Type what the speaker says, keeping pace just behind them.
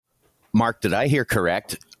Mark, did I hear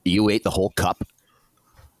correct? You ate the whole cup?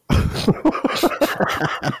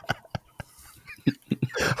 I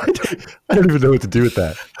don't even know what to do with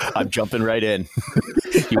that. I'm jumping right in.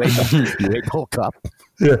 You ate the whole cup.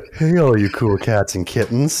 Yeah. Hey, all you cool cats and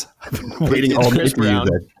kittens. I've been waiting all night for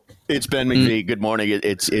you. It's Ben McVie. Good morning.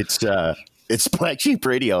 It's Black Sheep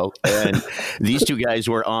Radio, and these two guys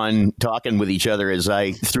were on talking with each other as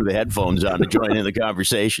I threw the headphones on to join in the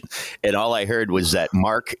conversation, and all I heard was that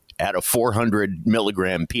Mark had a 400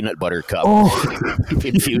 milligram peanut butter cup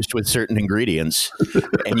infused with certain ingredients,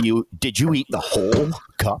 and did you eat the whole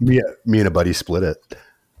cup? Me and a buddy split it.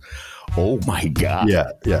 Oh my God!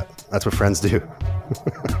 Yeah, that's what friends do.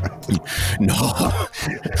 No,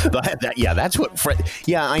 that's what.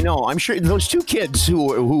 Yeah, I know. I'm sure those two kids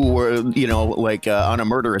who were on a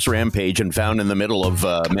murderous rampage and found in the middle of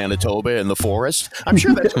Manitoba in the forest. I'm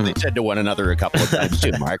sure that's what they said to one another a couple of times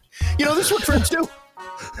too. Mark, this is what friends do.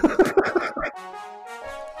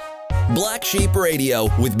 Black Sheep Radio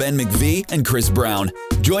with Ben McVie and Chris Brown.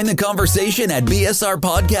 Join the conversation at BSR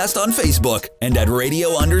Podcast on Facebook and at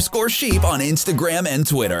radio_sheep on Instagram and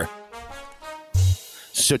Twitter.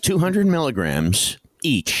 So 200 milligrams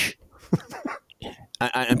each.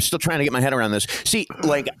 I'm still trying to get my head around this. See,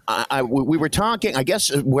 we were talking, I guess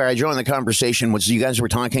where I joined the conversation was you guys were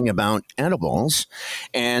talking about edibles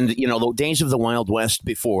and, the days of the Wild West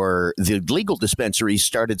before the legal dispensaries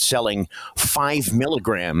started selling 5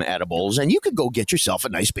 milligram edibles, and you could go get yourself a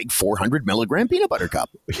nice big 400 milligram peanut butter cup.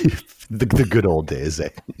 the good old days, eh?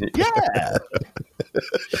 Yeah.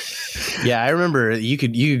 Yeah, I remember you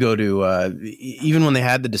could go to, even when they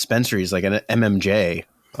had the dispensaries, like an MMJ.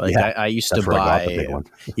 I used to buy,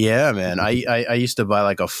 yeah, man. I used to buy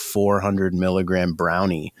like a 400 milligram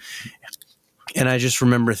brownie, and I just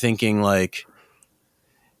remember thinking, like,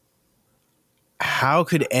 how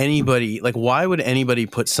could anybody, why would anybody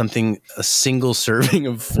put a single serving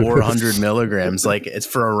of 400 milligrams, like it's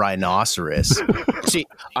for a rhinoceros? See,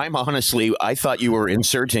 I thought you were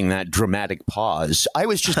inserting that dramatic pause. I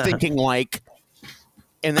was just thinking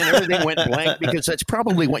and then everything went blank because that's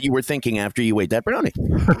probably what you were thinking after you ate that brownie.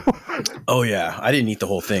 Oh, yeah. I didn't eat the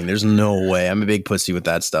whole thing. There's no way. I'm a big pussy with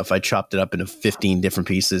that stuff. I chopped it up into 15 different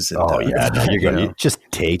pieces. And, you're going to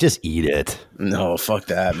just eat it. No, fuck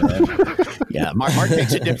that, man. Yeah, Mark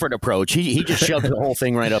takes a different approach. He just shoves the whole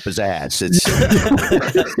thing right up his ass. Just hoop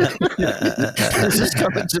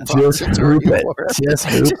it. Just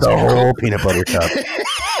hoop the whole peanut butter cup.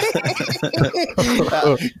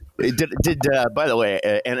 By the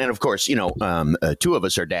way, and of course, two of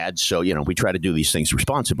us are dads, so we try to do these things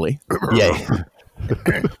responsibly. Yay.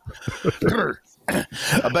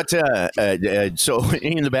 But so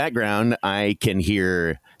in the background, I can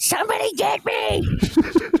hear somebody get me.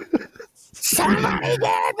 Somebody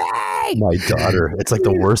get me! My daughter. It's like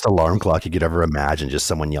the worst alarm clock you could ever imagine. Just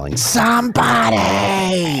someone yelling, "Somebody!"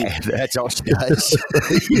 That's all she does.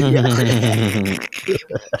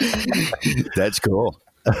 That's cool.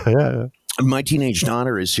 Yeah. My teenage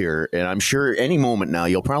daughter is here, and I'm sure any moment now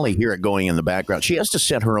you'll probably hear it going in the background. She has to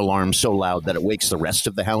set her alarm so loud that it wakes the rest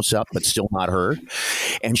of the house up, but still not her.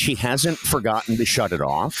 And she hasn't forgotten to shut it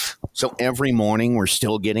off. So every morning we're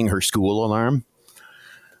still getting her school alarm.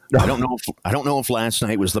 I don't know if last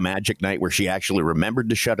night was the magic night where she actually remembered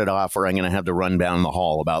to shut it off, or I'm going to have to run down the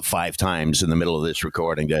hall about 5 times in the middle of this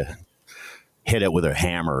recording to hit it with a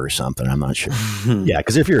hammer or something. I'm not sure. Yeah,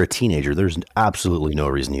 because if you're a teenager, there's absolutely no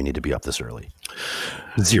reason you need to be up this early.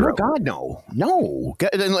 Zero. Oh, God, no.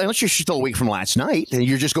 Unless you're still awake from last night and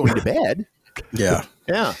you're just going to bed. Yeah.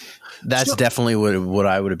 Yeah. That's definitely what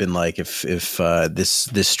I would have been like if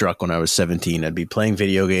this struck when I was 17. I'd be playing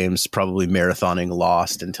video games, probably marathoning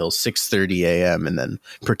Lost until 6:30 a.m. and then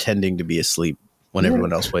pretending to be asleep when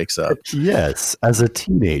everyone else wakes up. Yes, as a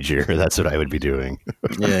teenager, that's what I would be doing.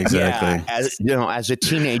 Yeah, exactly. Yeah, as a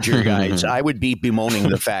teenager, guys, I would be bemoaning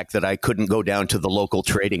the fact that I couldn't go down to the local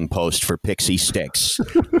trading post for pixie sticks.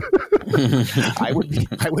 I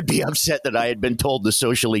would be upset that I had been told to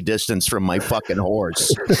socially distance from my fucking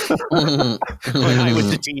horse when I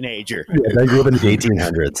was a teenager. Yeah, I grew up in the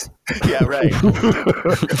 1800s. Yeah, right.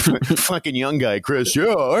 Fucking young guy, Chris.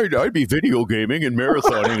 Yeah, I'd be video gaming and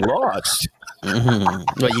marathoning Lost.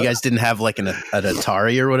 But you guys didn't have like an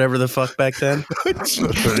Atari or whatever the fuck back then?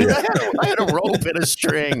 I had a rope and a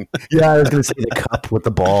string. Yeah, I was going to say the cup with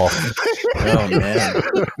the ball. Oh, man.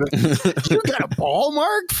 You got a ball,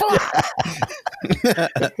 Mark? Fuck.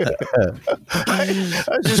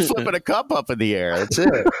 I was just flipping a cup up in the air. That's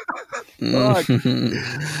it.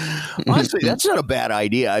 Honestly, that's not a bad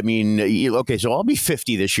idea. I mean, okay, so I'll be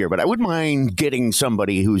 50 this year, but I wouldn't mind getting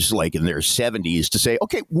somebody who's like in their 70s to say,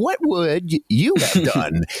 okay, what would you have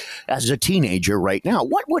done as a teenager right now?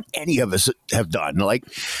 What would any of us have done? Like,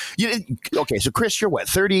 okay, so Chris, you're what,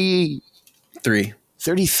 33?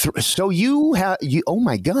 So you have, oh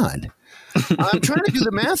my God. I'm trying to do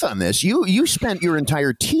the math on this. You spent your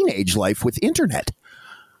entire teenage life with internet.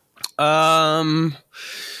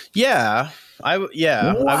 Yeah, I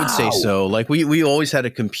would say so. Like we always had a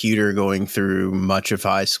computer going through much of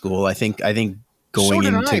high school. I think going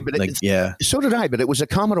into So did I, but it was a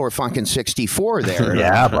Commodore fucking 64 there.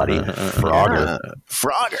 Yeah, buddy. Frogger.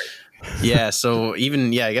 Frogger. Yeah, so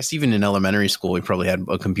I guess even in elementary school, we probably had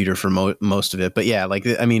a computer for most of it. But yeah, like,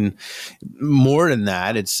 I mean, more than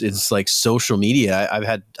that, it's like social media.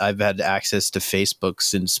 I've had access to Facebook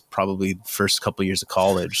since probably the first couple of years of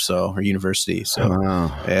college, or university. So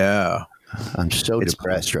yeah, I'm so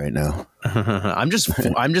depressed right now. I'm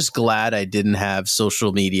just glad I didn't have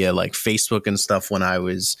social media like Facebook and stuff when I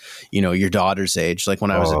was, your daughter's age, like when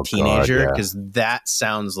I was a teenager, because that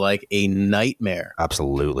sounds like a nightmare.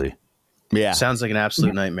 Absolutely. Yeah. Sounds like an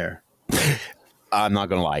absolute nightmare. I'm not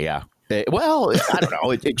going to lie. Yeah. Well, I don't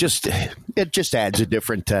know. It just adds a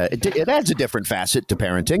different, it adds a different facet to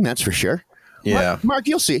parenting. That's for sure. Yeah. Mark,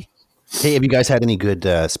 you'll see. Hey, have you guys had any good,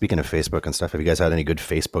 speaking of Facebook and stuff, have you guys had any good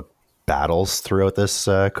Facebook battles throughout this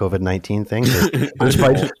COVID-19 thing? There's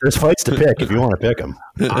fights to pick if you want to pick them.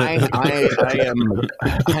 I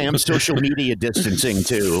am social media distancing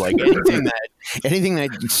too. Like anything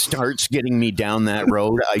that starts getting me down that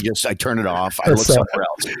road, I turn it off. I look somewhere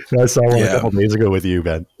else. I saw one a couple days ago with you,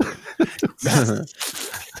 Ben.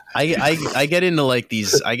 I get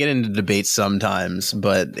into I get into debates sometimes,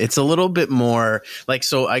 but it's a little bit more like,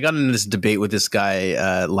 so I got into this debate with this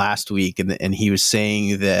guy last week, and he was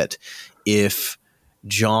saying that if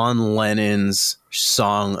John Lennon's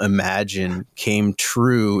song Imagine came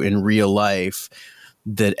true in real life,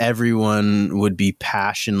 that everyone would be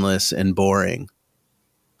passionless and boring.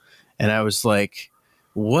 And I was like,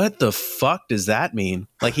 what the fuck does that mean?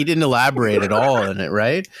 Like, he didn't elaborate at all in it,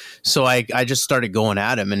 right? So I just started going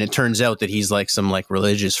at him, and it turns out that he's like some like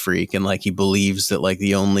religious freak, and like he believes that like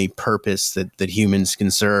the only purpose that humans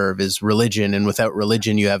can serve is religion, and without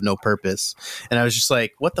religion you have no purpose. And I was just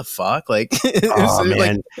like, what the fuck? Like,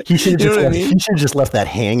 man, he should have just left that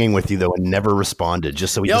hanging with you though, and never responded,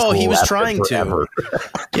 just so he was trying to.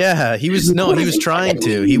 Yeah, he was trying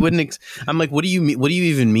to. He wouldn't. I'm like, what do you mean? What do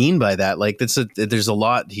you even mean by that? Like, there's a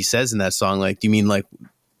lot he says in that song. Like, do you mean like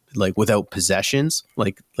without possessions?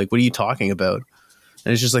 Like what are you talking about?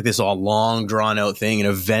 And it's just like this all long drawn out thing, and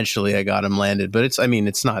eventually I got him landed. But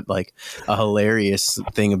it's not like a hilarious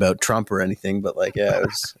thing about Trump or anything, but like, yeah,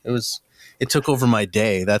 it took over my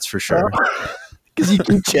day, that's for sure. Because you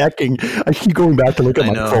keep checking. I keep going back to look at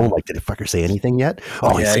my phone. Like, did the fucker say anything yet?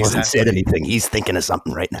 Oh, yeah, he hasn't said anything. He's thinking of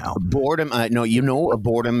something right now. Boredom.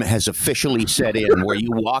 Boredom has officially set in, where you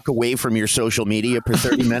walk away from your social media for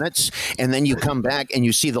 30 minutes, and then you come back and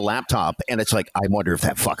you see the laptop, and it's like, I wonder if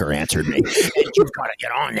that fucker answered me. And you've got to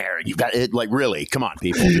get on there. And you've got it. Like, really, come on,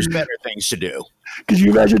 people. There's better things to do. Could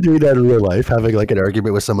you imagine doing that in real life, having like an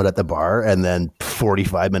argument with someone at the bar, and then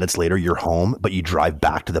 45 minutes later you're home, but you drive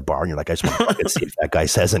back to the bar and you're like, I just want to fucking see if that guy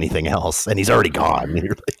says anything else, and he's already gone. And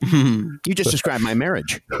you're like, you just described my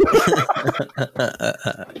marriage.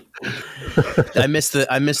 I miss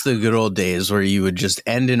the good old days where you would just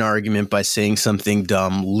end an argument by saying something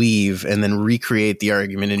dumb, leave, and then recreate the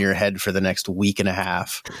argument in your head for the next week and a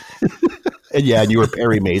half. And you were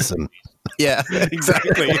Perry Mason. Yeah,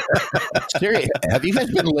 exactly. Seriously, have you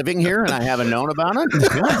guys been living here and I haven't known about it?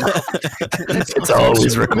 It's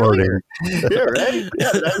always recording. Yeah, right?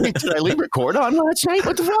 Yeah, did I leave record on last night?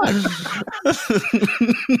 What the fuck?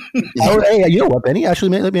 Hey, you know what, Benny?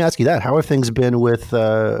 Actually, let me ask you that. How have things been with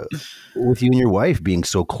you and your wife being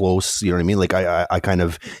so close? You know what I mean? Like, I kind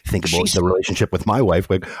of think about the relationship with my wife.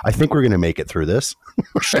 Like, I think we're going to make it through this.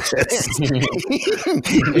 She's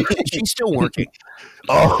still working.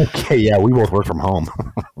 Oh, okay. Yeah, we both work from home.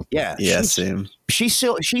 Yeah, same. She's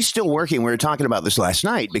still working. We were talking about this last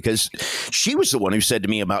night because she was the one who said to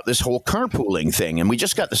me about this whole carpooling thing, and we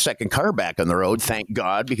just got the second car back on the road, thank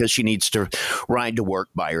God, because she needs to ride to work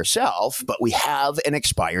by herself. But we have an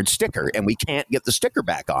expired sticker, and we can't get the sticker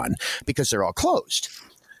back on because they're all closed.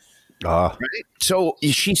 Right? So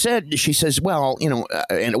she says, well,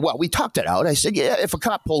 we talked it out. I said, yeah, if a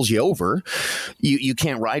cop pulls you over, you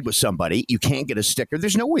can't ride with somebody. You can't get a sticker.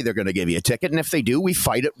 There's no way they're going to give you a ticket. And if they do, we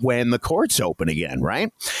fight it when the court's open again.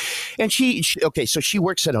 Right. And so she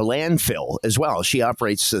works at a landfill as well. She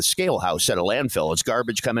operates the scale house at a landfill. It's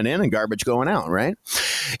garbage coming in and garbage going out. Right.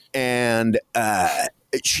 And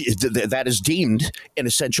that is deemed an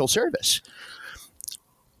essential service.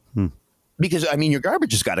 Because, I mean, your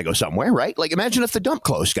garbage has got to go somewhere, right? Like, imagine if the dump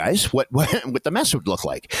closed, guys, what the mess would look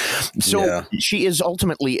like. So she is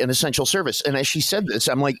ultimately an essential service. And as she said this,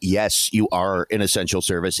 I'm like, yes, you are an essential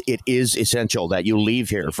service. It is essential that you leave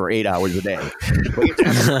here for 8 hours a day. But it's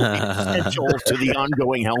absolutely essential to the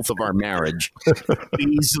ongoing health of our marriage.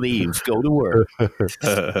 Please leave. Go to work.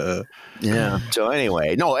 Yeah. So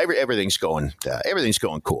anyway, no, everything's going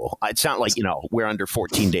cool. It's not like, we're under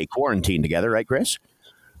 14-day quarantine together, right, Chris?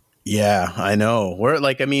 Yeah, I know. We're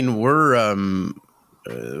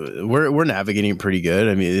navigating pretty good.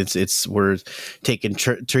 I mean, we're taking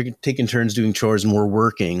turns doing chores and we're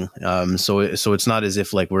working. So it's not as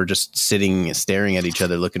if like we're just staring at each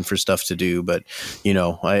other looking for stuff to do. But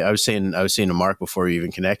I was saying to Mark before we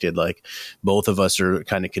even connected, like both of us are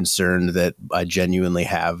kind of concerned that I genuinely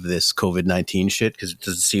have this COVID-19 shit because it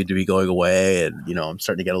doesn't seem to be going away, and I'm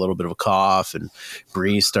starting to get a little bit of a cough, and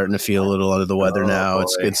Bree's starting to feel a little under the weather now. Boy.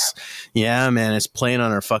 It's yeah, man, it's playing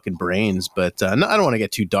on our fucking brains. But I don't want to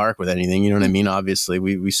get too dark with anything, you know what I mean? Obviously,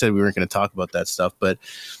 we said we weren't going to talk about that stuff, but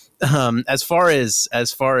as far as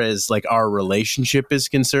like our relationship is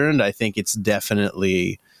concerned, I think it's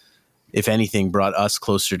definitely, if anything, brought us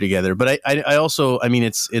closer together. But I also, I mean,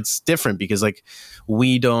 it's different because like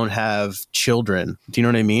we don't have children. Do you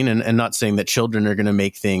know what I mean? And not saying that children are going to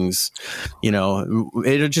make things,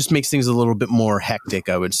 it just makes things a little bit more hectic,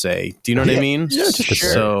 I would say. Do you know what I mean? Yeah,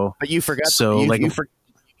 sure. So, but you forgot. So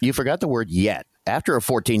you forgot the word yet. After a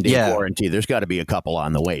 14-day quarantine, there's got to be a couple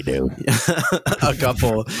on the way, dude. A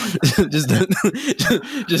couple, just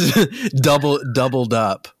doubled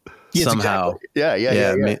up somehow.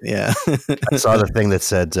 Exactly. Yeah. I saw the thing that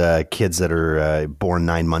said kids that are born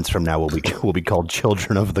 9 months from now will be called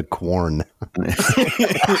children of the corn.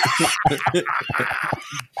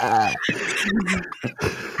 That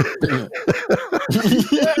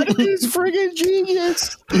is friggin'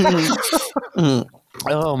 genius.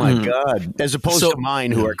 Oh my God! As opposed to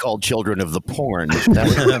mine, who are called children of the porn.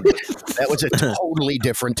 That was a totally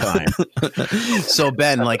different time. So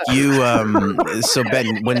Ben, like you, when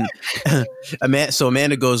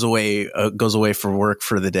Amanda goes away for work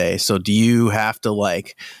for the day. So do you have to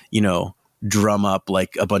like, drum up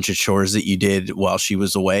like a bunch of chores that you did while she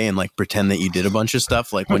was away and like pretend that you did a bunch of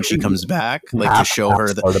stuff like when she comes back, like to show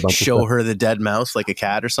her the dead mouse like a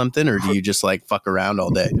cat or something, or do you just like fuck around all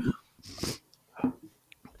day?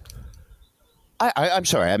 I'm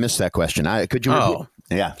sorry, I missed that question. Could you repeat?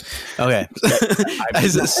 Yeah. Okay.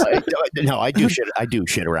 No, I do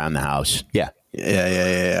shit around the house. Yeah.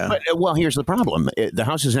 Yeah. But well, here's the problem: the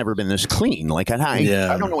house has never been this clean. Like, and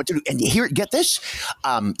I don't know what to do. And here, get this: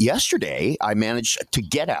 yesterday, I managed to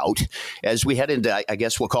get out as we head into, I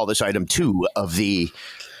guess we'll call this item 2 of the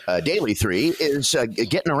daily 3 is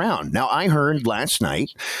getting around. Now, I heard last night,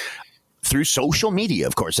 through social media,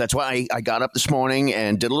 of course. That's why I got up this morning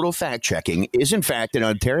and did a little fact checking. Is in fact in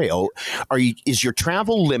Ontario, is your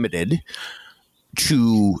travel limited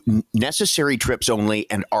to necessary trips only,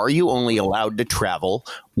 and are you only allowed to travel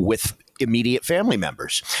with immediate family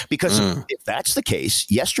members? Because if that's the case,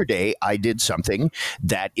 yesterday I did something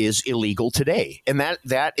that is illegal today, and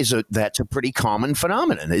that's a pretty common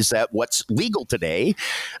phenomenon. Is that what's legal today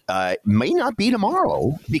may not be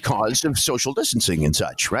tomorrow because of social distancing and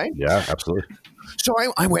such, right? Yeah, absolutely. So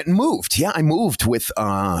I went and moved. Yeah, I moved with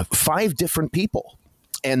 5 different people.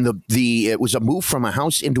 And it was a move from a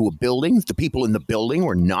house into a building. The people in the building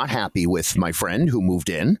were not happy with my friend who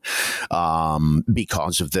moved in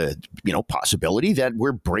because of the possibility that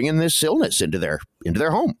we're bringing this illness into their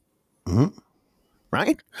home,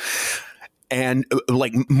 right? And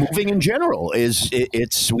like moving in general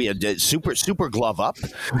we had super glove up,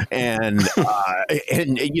 and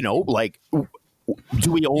like.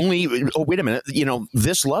 Do we only? Oh, wait a minute!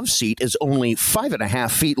 This love seat is only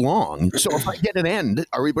 5.5 feet long. So if I get an end,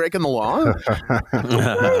 are we breaking the law?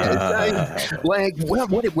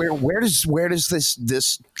 Where does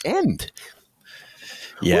this end?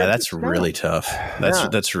 Yeah, that's really tough.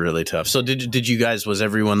 That's really tough. So did you guys? Was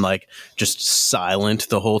everyone like just silent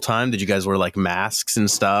the whole time? Did you guys wear like masks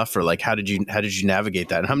and stuff, or like how did you navigate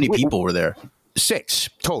that? And how many people were there? 6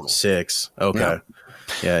 total. 6. Okay. Yeah.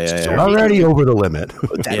 Yeah. Already over the limit.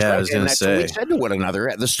 I was going to say. What we said to one another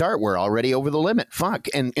at the start. We're already over the limit. Fuck.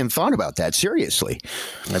 And thought about that seriously.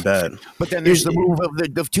 I bet. But then there's the move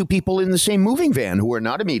of two people in the same moving van who are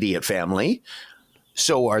not immediate family.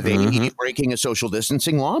 So are they breaking a social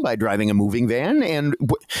distancing law by driving a moving van? And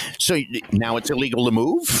so now it's illegal to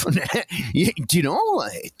move? You know,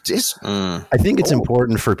 I think it's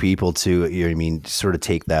important for people to, sort of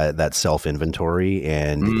take that self-inventory.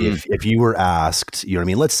 And if you were asked,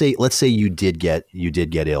 let's say you did get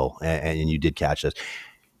ill and you did catch this.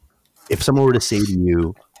 If someone were to say to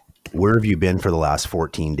you, where have you been for the last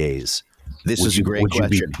 14 days? This is a great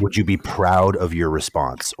question. Would you be proud of your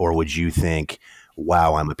response, or would you think,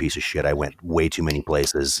 wow, I'm a piece of shit. I went way too many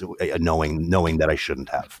places knowing that I shouldn't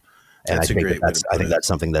have. And I think that's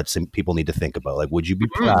something that people need to think about. Like, would you be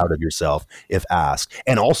proud of yourself if asked?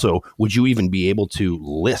 And also, would you even be able to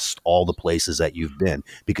list all the places that you've been?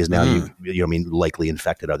 Because now you've likely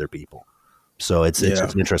infected other people. So it's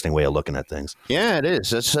an interesting way of looking at things. Yeah, it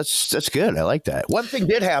is. That's good. I like that. One thing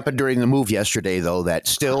did happen during the move yesterday, though, that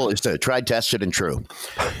still is tried, tested, and true.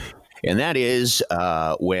 And that is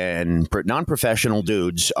when non-professional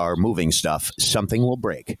dudes are moving stuff, something will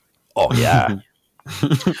break. Oh, yeah.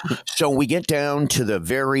 So we get down to the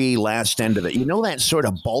very last end of it. You know that sort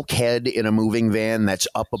of bulkhead in a moving van that's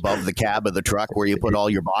up above the cab of the truck where you put all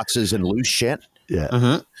your boxes and loose shit?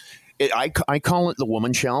 Yeah. I call it the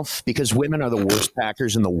woman shelf because women are the worst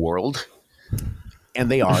packers in the world. And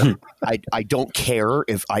they are. I don't care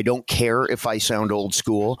if I sound old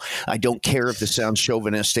school. I don't care if this sounds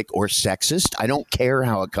chauvinistic or sexist. I don't care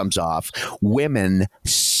how it comes off. Women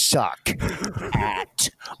suck at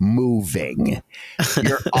moving.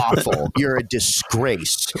 You're awful. You're a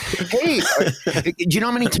disgrace. Hey, do you know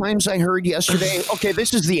how many times I heard yesterday? Okay,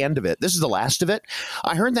 this is the end of it. This is the last of it.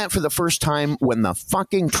 I heard that for the first time when the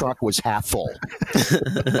fucking truck was half full.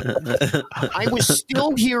 I was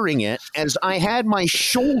still hearing it as I had my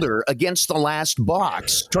shoulder against the last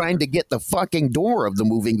box trying to get the fucking door of the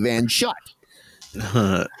moving van shut.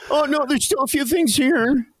 Oh, no, there's still a few things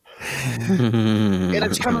here. And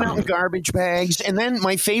it's coming out in garbage bags. And then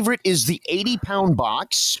my favorite is the 80-pound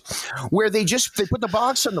box where they put the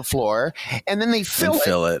box on the floor and then they fill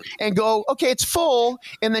it and go, okay, it's full,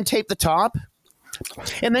 and then tape the top.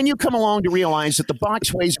 And then you come along to realize that the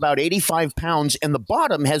box weighs about 85 pounds and the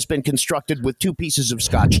bottom has been constructed with 2 pieces of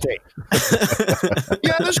Scotch tape.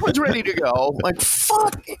 Yeah, this one's ready to go. Like,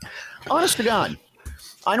 fuck. Honest to God.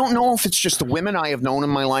 I don't know if it's just the women I have known in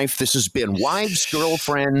my life. This has been wives,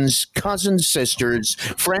 girlfriends, cousins, sisters,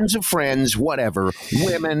 friends of friends, whatever.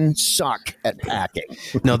 Women suck at packing.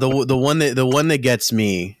 No, the one that gets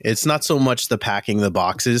me, it's not so much the packing the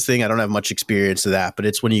boxes thing. I don't have much experience of that, but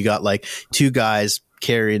it's when you got like 2 guys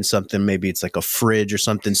carrying something, maybe it's like a fridge or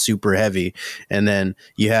something super heavy, and then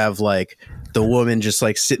you have like the woman just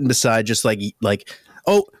like sitting beside, just like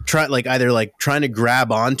either like trying to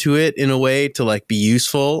grab onto it in a way to like be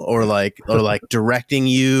useful, or like directing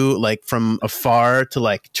you like from afar to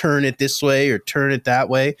like turn it this way or turn it that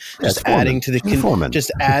way, just adding to the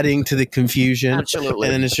confusion. Absolutely.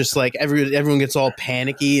 And then it's just like everyone gets all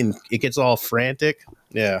panicky and it gets all frantic.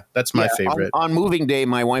 Yeah, that's my favorite. On moving day,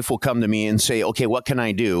 my wife will come to me and say, okay, what can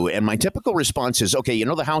I do? And my typical response is, okay, you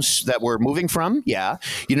know the house that we're moving from? Yeah.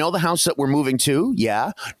 You know the house that we're moving to?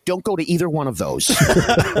 Yeah. Don't go to either one of those.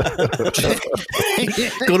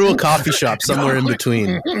 Go to a coffee shop somewhere in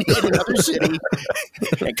between. In another city.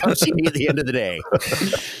 And come see me at the end of the day.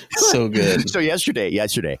 So good. So yesterday,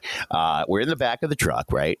 we're in the back of the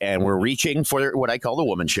truck, right? And we're reaching for what I call the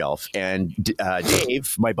woman shelf. And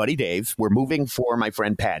Dave, my buddy Dave, we're moving for my friend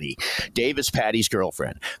Patty. Dave is Patty's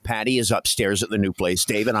girlfriend. Patty is upstairs at the new place.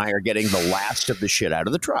 Dave and I are getting the last of the shit out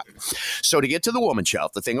of the truck. So to get to the woman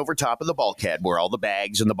shelf, the thing over top of the bulkhead where all the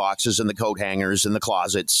bags and the boxes and the coat hangers and the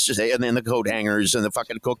closets and then the coat hangers and the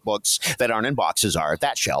fucking cookbooks that aren't in boxes are at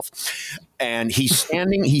that shelf. And he's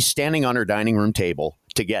standing on her dining room table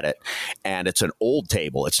to get it, and it's an old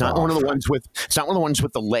table. It's not one of the ones with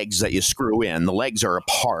the legs that you screw in. The legs are a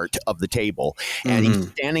part of the table, and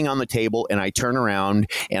he's standing on the table, and I turn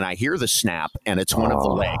around and I hear the snap, and it's one of the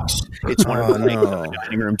legs. It's one of the legs on the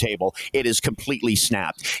dining room table. It is completely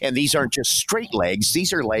snapped, and these aren't just straight legs.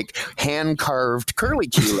 These are like hand carved curly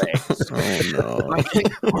Q legs.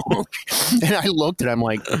 And I looked, and I'm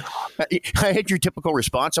like, I had your typical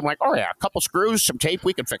response. I'm like, oh yeah, a couple screws, some tape,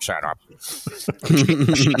 we can fix that up.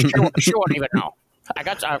 She won't even know. I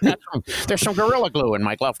got some. There's some Gorilla Glue in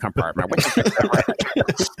my glove compartment.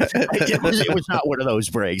 It was not one of those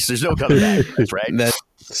breaks. There's no coming back, right?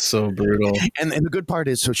 So brutal. And the good part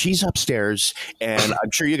is, so she's upstairs, and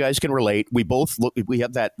I'm sure you guys can relate. We both look. We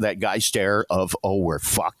have that guy stare of, oh, we're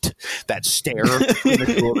fucked. That stare.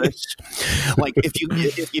 Like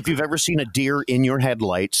if you've ever seen a deer in your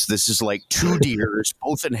headlights, this is like two deers,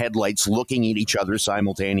 both in headlights, looking at each other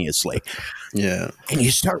simultaneously. Yeah. And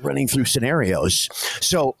you start running through scenarios.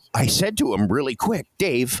 So I said to him really quick,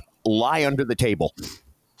 Dave, lie under the table.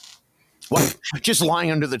 What? Just lying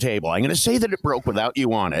under the table. I'm going to say that it broke without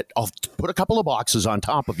you on it. I'll put a couple of boxes on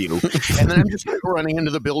top of you, and then I'm just running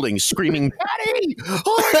into the building screaming, Daddy!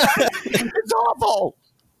 Oh, it's awful!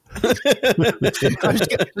 I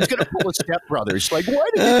was going to pull a Step Brothers. Like, why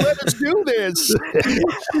did you let us do this?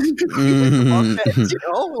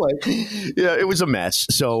 Yeah, it was a mess.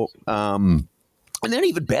 So, and then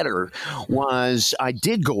even better was I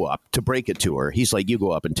did go up to break it to her. He's like, you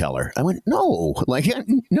go up and tell her. I went, no. Like,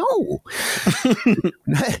 no.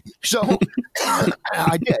 So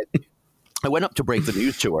I did. I went up to break the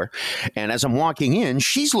news to her, and as I'm walking in,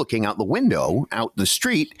 she's looking out the window, out the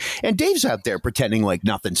street, and Dave's out there pretending like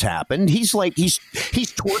nothing's happened. He's like, he's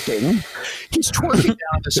twerking. He's twerking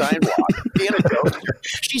down the sidewalk. Being a toaster.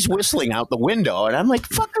 She's whistling out the window, and I'm like,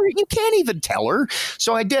 fucker, you can't even tell her.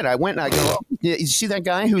 So I did. I went and I go, you see that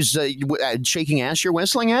guy who's shaking ass you're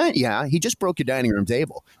whistling at? Yeah, he just broke your dining room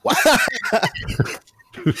table. What?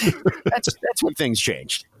 That's when things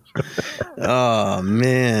changed. Oh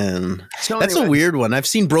man, So that's anyway, a weird one. I've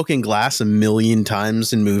seen broken glass a million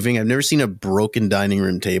times in moving. I've never seen a broken dining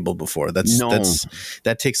room table before. That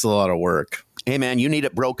takes a lot of work. Hey man, you need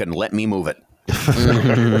it broken. Let me move it.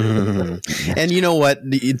 And you know what?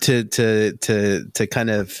 To kind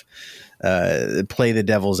of play the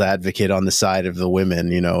devil's advocate on the side of the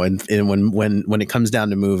women, you know, and when it comes down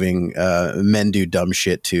to moving, men do dumb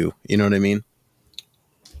shit too. You know what I mean?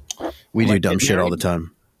 We do dumb shit all the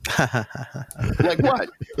time. Like what?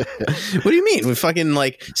 What do you mean? We fucking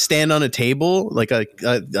like stand on a table, like a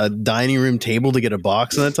dining room table to get a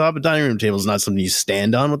box on the top. A dining room table is not something you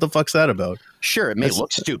stand on. What the fuck's that about? Sure, it may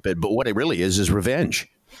look stupid, but what it really is revenge.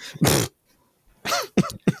 Well,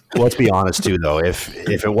 let's be honest too, though. If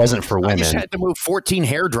it wasn't for I women, just had to move 14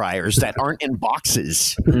 hair dryers that aren't in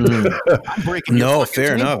boxes. I'm breaking your No, fucking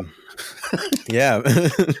fair table. enough. Yeah,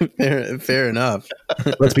 fair enough.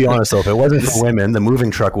 let's be honest though, if it wasn't for women, the moving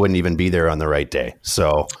truck wouldn't even be there on the right day.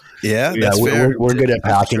 So Yeah, that's fair. we're good at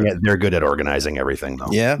packing it. They're good at organizing everything,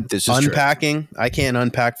 though. Yeah, This is true. unpacking. I can't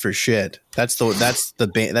unpack for shit. That's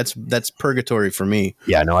purgatory for me.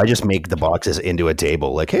 Yeah, no, I just make the boxes into a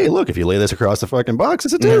table. Like, hey, look, if you lay this across the fucking box,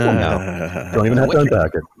 it's a table now. Don't even have to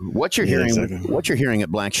unpack it. What you're hearing, exactly. what you're hearing at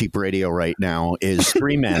Black Sheep Radio right now is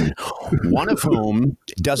three men, one of whom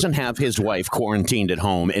doesn't have his wife quarantined at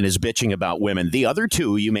home and is bitching about women. The other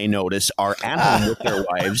two, you may notice, are at home with their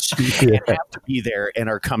wives and have to be there and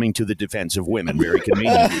are coming to the defense of women. Very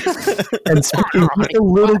convenient. And speaking just a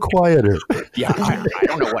little quieter. Yeah, I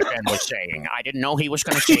don't know what Ben was saying. I didn't know he was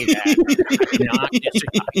going to say that. I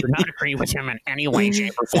do not agree with him in any way,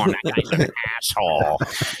 shape, or form. That guy's an asshole.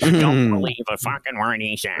 Don't believe a fucking word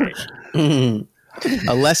he says.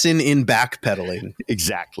 A lesson in backpedaling.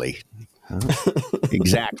 Exactly.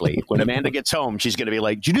 Exactly. When Amanda gets home, she's going to be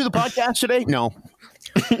like, "Did you do the podcast today?" No.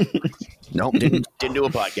 Nope, didn't do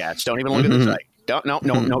a podcast. Don't even look at the site. No.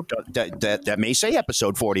 That may say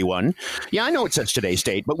episode 41. Yeah, I know it says today's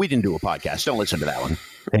date, but we didn't do a podcast. Don't listen to that one.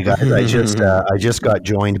 Hey guys, I just got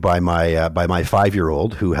joined by my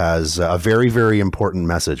 5-year-old who has a very, very important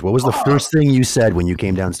message. What was the first thing you said when you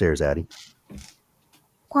came downstairs, Addie?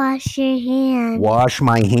 Wash your hands. Wash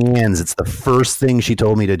my hands. It's the first thing she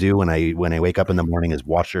told me to do when I wake up in the morning is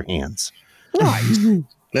wash your hands.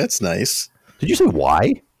 That's nice. Did you say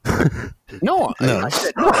why? No. I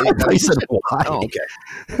said no. I said why. Oh,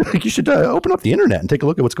 okay. You should open up the internet and take a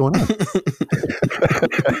look at what's going on.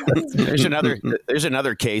 There's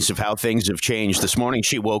another case of how things have changed. This morning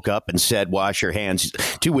she woke up and said, "Wash your hands."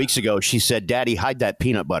 2 weeks ago she said, "Daddy, hide that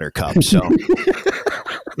peanut butter cup." So,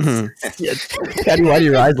 Daddy, why do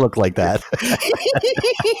your eyes look like that?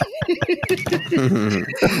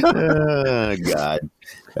 Oh, God.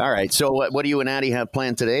 All right. So, what do you and Addie have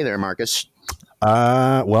planned today, there, Marcus?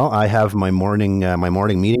 Well, I have my morning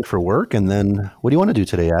meeting for work, and then what do you want to do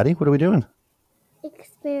today, Addie? What are we doing?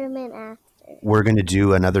 Experiment after. We're going to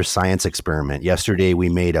do another science experiment. Yesterday, we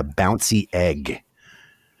made a bouncy egg.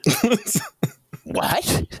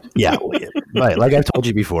 What? Yeah, right. Like I've told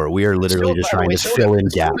you before, we are literally just trying to fill in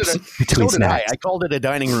gaps between snacks. I called it a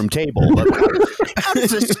dining room table. But how does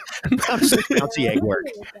this bouncy egg work?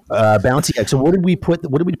 Bouncy egg. So what did we put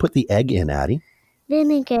the egg in, Addie?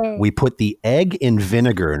 Vinegar. We put the egg in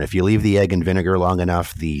vinegar, and if you leave the egg in vinegar long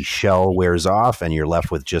enough, the shell wears off, and you're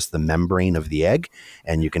left with just the membrane of the egg,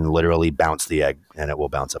 and you can literally bounce the egg, and it will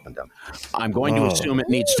bounce up and down. I'm going to assume it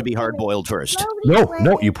needs to be hard boiled first.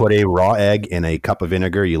 No, you put a raw egg in a cup of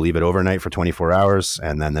vinegar, you leave it overnight for 24 hours,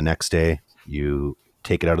 and then the next day you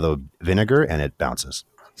take it out of the vinegar, and it bounces.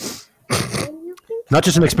 Not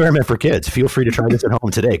just an experiment for kids. Feel free to try this at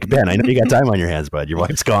home today. Ben, I know you got time on your hands, bud. Your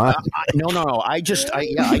wife's gone. No. I just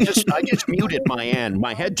muted my end.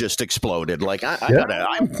 My head just exploded. Like I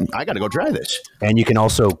gotta go try this. And you can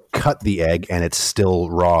also cut the egg, and it's still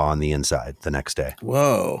raw on the inside the next day.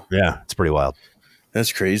 Whoa. Yeah, it's pretty wild.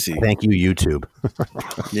 That's crazy. Thank you, YouTube.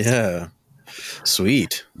 Yeah.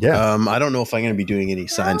 Sweet. Yeah. I don't know if I'm going to be doing any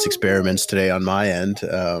science experiments today on my end,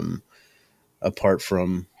 apart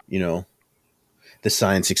from, the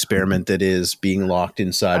science experiment that is being locked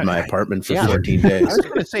inside my apartment for 14 days. I was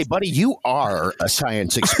going to say, buddy, you are a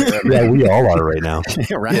science experiment. Yeah, we all are right now.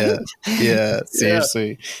 Right? Yeah,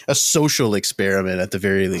 seriously. A social experiment at the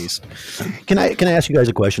very least. Can I ask you guys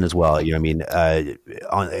a question as well? In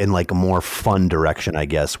like a more fun direction, I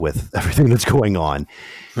guess, with everything that's going on.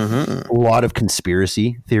 Mm-hmm. A lot of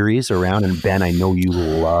conspiracy theories around, and Ben, I know you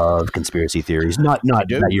love conspiracy theories. Not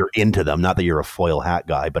that you're into them, not that you're a foil hat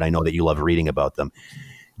guy, but I know that you love reading about them.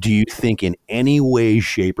 Do you think in any way,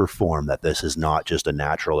 shape, or form that this is not just a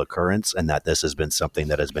natural occurrence, and that this has been something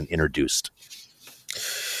that has been introduced?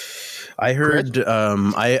 I heard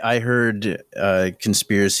I heard a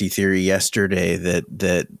conspiracy theory yesterday that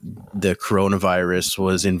the coronavirus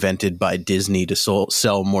was invented by Disney to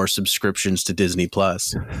sell more subscriptions to Disney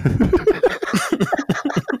Plus.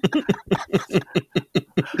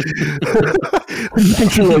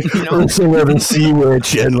 Picture like Ursula the Sea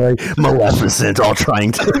Witch and like Maleficent all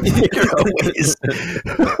trying to figure out ways.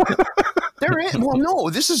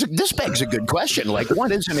 This begs a good question. Like,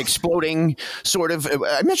 what is an exploding sort of?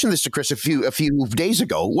 I mentioned this to Chris a few days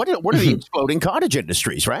ago. What are the exploding cottage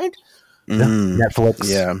industries, right? Netflix,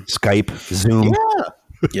 Skype, Zoom.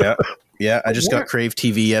 Yeah. I just got Crave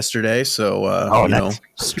TV yesterday, so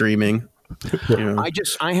streaming.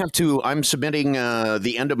 I'm submitting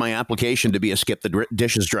the end of my application to be a skip the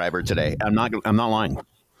dishes driver today. I'm not lying.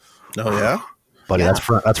 Oh yeah, buddy, that's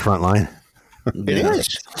front line. It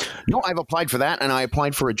is. No, I've applied for that, and I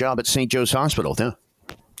applied for a job at St. Joe's Hospital too.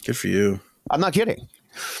 Good for you. I'm not kidding.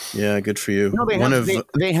 Yeah, good for you. No, again,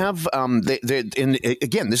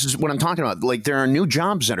 this is what I'm talking about. Like, there are new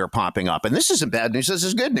jobs that are popping up, and this isn't bad news. This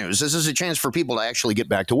is good news. This is a chance for people to actually get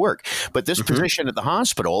back to work. But this position at the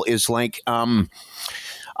hospital is like,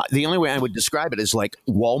 the only way I would describe it is like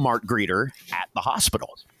Walmart greeter at the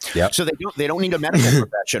hospital. Yep. So they don't need a medical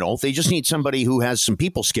professional. They just need somebody who has some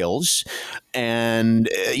people skills and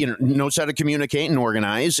knows how to communicate and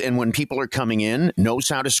organize. And when people are coming in, knows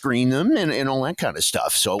how to screen them and all that kind of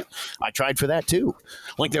stuff. So I tried for that too.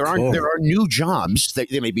 Like there are new jobs that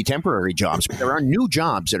they may be temporary jobs, but there are new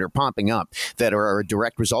jobs that are popping up that are a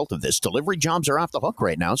direct result of this. Delivery jobs are off the hook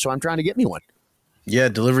right now, so I'm trying to get me one. Yeah,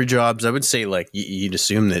 delivery jobs. I would say like you'd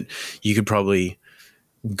assume that you could probably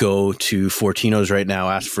go to Fortino's right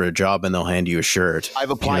now, ask for a job, and they'll hand you a shirt.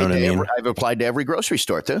 I've applied to every grocery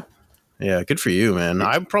store too. Yeah, good for you, man.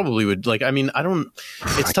 I probably would like. I mean, I don't.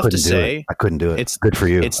 It's tough to say. I couldn't do it. It's good for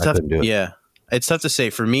you. It's tough. Yeah, it's tough to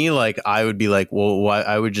say. For me, like I would be like, well, why,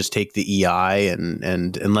 I would just take the EI,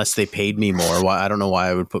 and unless they paid me more, why I don't know why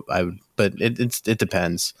I would put. But it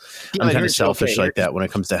depends. Yeah, I'm kind of selfish like that when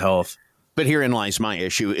it comes to health. But herein lies my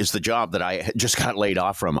issue is the job that I just got laid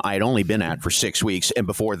off from. I had only been at for 6 weeks. And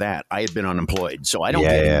before that, I had been unemployed. So I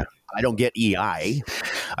don't get EI.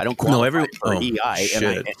 I don't qualify for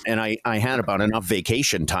EI. And I had about enough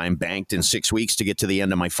vacation time banked in 6 weeks to get to the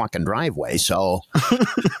end of my fucking driveway. So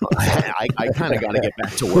I kind of got to get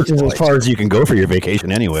back to work. Which is as far as you can go for your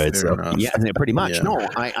vacation anyway. So. Yeah, pretty much. Yeah. No,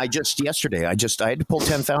 I just yesterday, I had to pull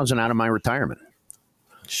 $10,000 out of my retirement.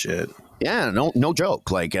 Shit. Yeah, no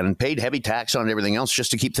joke. Like, and paid heavy tax on everything else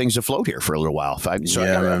just to keep things afloat here for a little while. I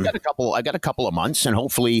got a couple of months, and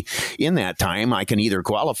hopefully in that time I can either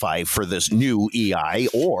qualify for this new EI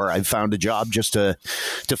or I've found a job just to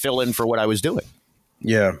fill in for what I was doing.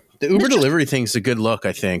 Yeah. The Uber delivery thing's a good look,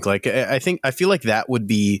 I think. Like, I feel like that would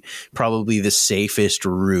be probably the safest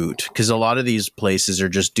route because a lot of these places are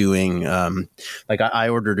just doing, like I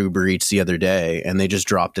ordered Uber Eats the other day and they just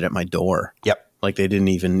dropped it at my door. Yep. Like they didn't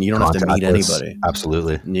even, you don't have to meet anybody.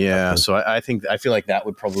 Absolutely. Yeah. So I feel like that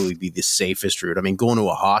would probably be the safest route. I mean, going to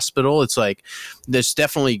a hospital, it's like, that's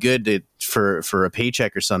definitely good for a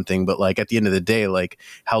paycheck or something. But like at the end of the day, like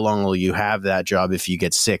how long will you have that job if you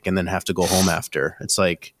get sick and then have to go home after? It's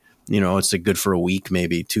like, it's like good for a week,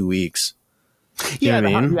 maybe 2 weeks. Yeah, You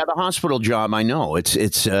know what I mean? the hospital job. I know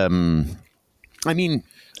it's. I mean,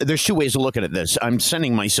 there's two ways of looking at this. I'm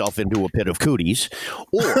sending myself into a pit of cooties,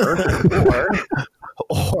 or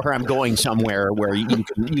I'm going somewhere where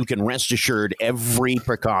you can rest assured every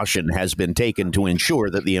precaution has been taken to ensure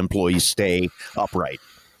that the employees stay upright.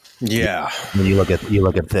 Yeah. When you look at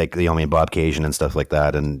thick, Bob Cajun and stuff like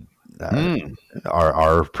that, and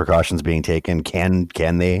are precautions being taken?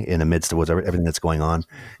 Can they, in the midst of everything that's going on,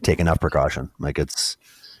 take enough precaution? Like, it's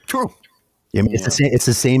True. I mean, it's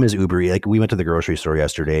the same as Uber. Like, we went to the grocery store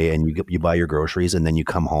yesterday, and you buy your groceries, and then you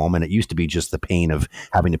come home, and it used to be just the pain of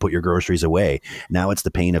having to put your groceries away. Now it's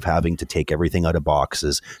the pain of having to take everything out of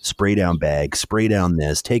boxes, spray down bags, spray down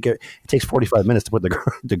this. It takes 45 minutes to put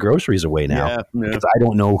the groceries away now. Yeah. Because I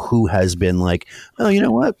don't know who has been like, oh, you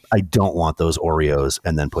know what? I don't want those Oreos,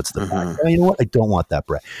 and then puts them back. Oh, you know what? I don't want that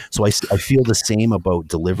bread. So I feel the same about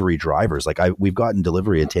delivery drivers. Like, we've gotten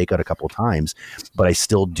delivery and takeout a couple of times, but I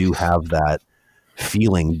still do have that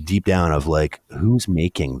feeling deep down of like, who's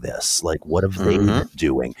making this? Like, what have they been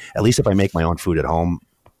doing? At least if I make my own food at home,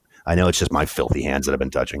 I know it's just my filthy hands that have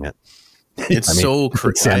been touching it. It's so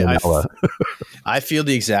crazy. I feel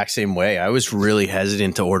the exact same way. I was really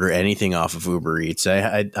hesitant to order anything off of Uber Eats.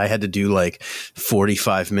 I had to do like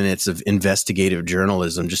 45 minutes of investigative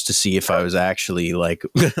journalism just to see if I was actually like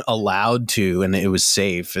allowed to, and it was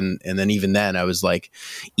safe. And then even then I was like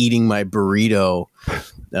eating my burrito.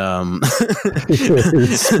 Spraying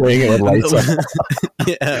it with lights on.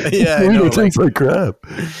 Yeah. I know, it tastes like crap.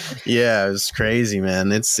 Yeah, it was crazy,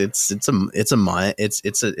 man. It's a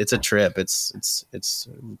trip. It's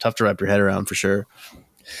tough to wrap your head around for sure.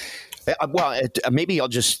 Well, maybe I'll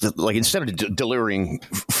just, like, instead of delivering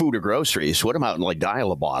food or groceries, what about like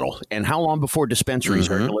dial a bottle? And how long before dispensaries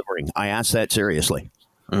are delivering? I ask that seriously.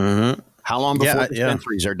 How long before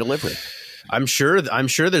dispensaries are delivering? I'm sure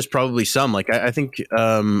there's probably some. Like, I think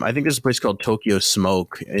there's a place called Tokyo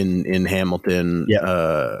Smoke in Hamilton. Yeah.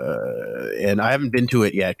 And I haven't been to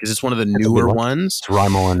it yet because it's one of the newer ones. It's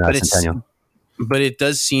Rimo and Centennial. But it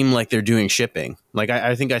does seem like they're doing shipping. Like,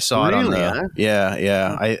 I think I saw it on the.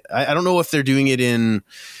 Yeah. I don't know if they're doing it in.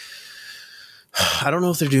 I don't know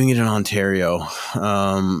if they're doing it in Ontario,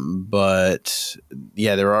 but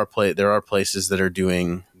yeah, there are places that are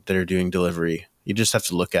doing delivery. You just have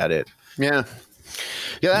to look at it. Yeah.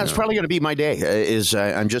 Yeah, that's probably going to be my day.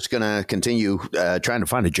 I'm just going to continue trying to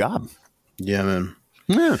find a job. Yeah, man.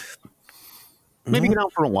 Yeah. Maybe get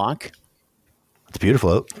out for a walk. It's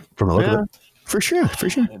beautiful out from the look of it. For sure.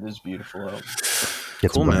 It is beautiful out.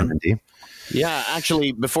 Get cool, some vitamin D. Yeah,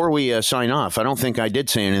 actually, before we sign off, I don't think I did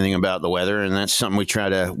say anything about the weather, and that's something we try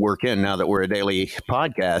to work in now that we're a daily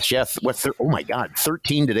podcast. Yeah, oh my God,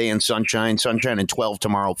 13 today in sunshine and 12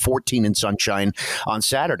 tomorrow, 14 in sunshine on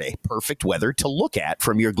Saturday. Perfect weather to look at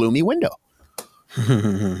from your gloomy window.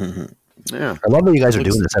 Yeah, I love that you guys are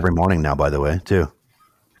doing this every morning now, by the way, too,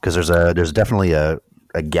 because there's definitely a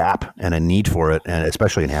gap and a need for it, and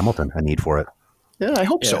especially in Hamilton, a need for it. Yeah, I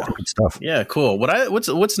hope so. Good stuff. Yeah, cool.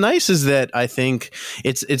 What's nice is that I think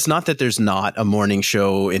it's not that there's not a morning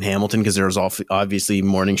show in Hamilton, because there's obviously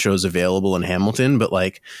morning shows available in Hamilton, but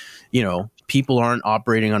like, you know, people aren't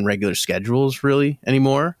operating on regular schedules really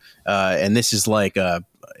anymore. And this is like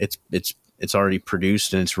it's already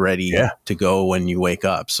produced and it's ready to go when you wake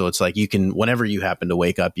up. So it's like, you can, whenever you happen to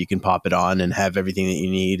wake up, you can pop it on and have everything that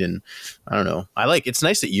you need. And I don't know. It's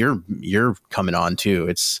nice that you're coming on too.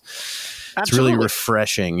 It's really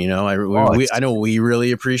refreshing, you know. I know we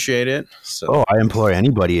really appreciate it. So I implore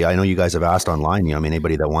anybody. I know you guys have asked online. You know, I mean,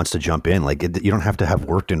 anybody that wants to jump in, like, you don't have to have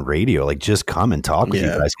worked in radio. Like, just come and talk with you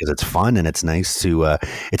guys, because it's fun and it's nice to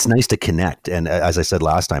connect. And as I said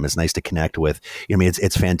last time, it's nice to connect with. You know, I mean,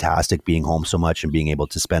 it's fantastic being home so much and being able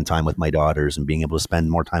to spend time with my daughters and being able to spend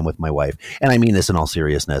more time with my wife. And I mean this in all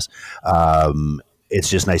seriousness. It's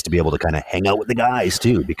just nice to be able to kind of hang out with the guys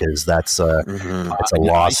too, because it's a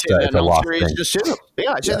lost thing. Yeah,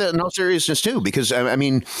 I say that in all seriousness too, because I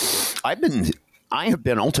mean, I have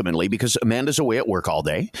been ultimately, because Amanda's away at work all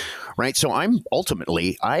day, right? So I've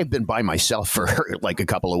been by myself for like a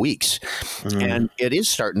couple of weeks, and it is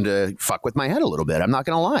starting to fuck with my head a little bit. I'm not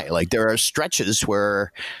going to lie. Like, there are stretches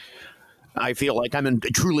where I feel like I'm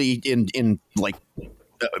truly in like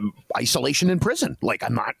isolation in prison. Like,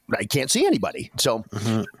 I can't see anybody. So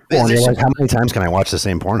well, you're like, how many times can I watch the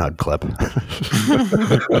same Pornhub clip?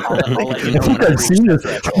 I'll let you know. I've seen this.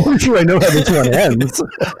 I'm sure I know how this one ends.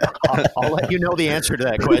 I'll let you know the answer to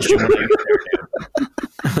that question when I get there.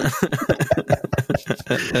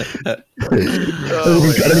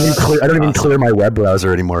 I don't even clear my web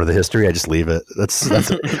browser anymore. The history, I just leave it. That's I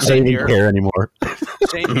don't even care anymore.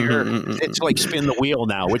 Same here. It's like spin the wheel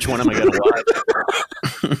now. Which one am I going to watch?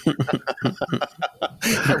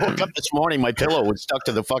 I woke up this morning, my pillow was stuck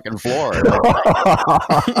to the fucking floor.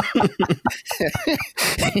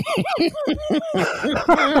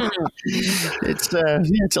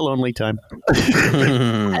 It's a lonely time. All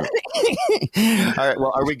right.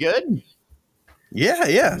 Well, are we good?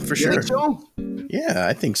 Yeah, for sure. You think so? Yeah,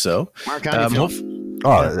 I think so. Mark, how do you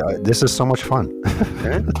feel? This is so much fun.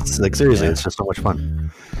 It's like, seriously, it's just so much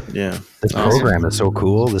fun. Yeah. This program is so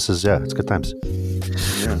cool. This is, it's good times.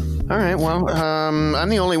 Yeah. All right. Well, I'm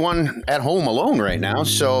the only one at home alone right now.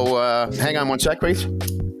 So hang on one sec, please.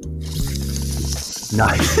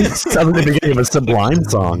 Nice. It sounds like the beginning of a Sublime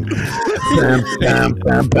song. Bam, bam,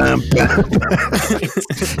 bam, bam, bam.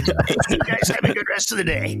 You guys have a good rest of the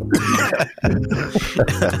day.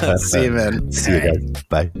 See you, man. See you guys.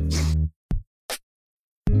 Bye.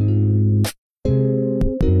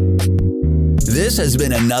 This has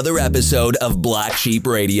been another episode of Black Sheep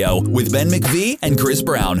Radio with Ben McVee and Chris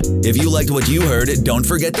Brown. If you liked what you heard, don't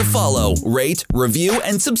forget to follow, rate, review,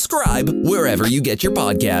 and subscribe wherever you get your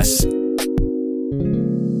podcasts.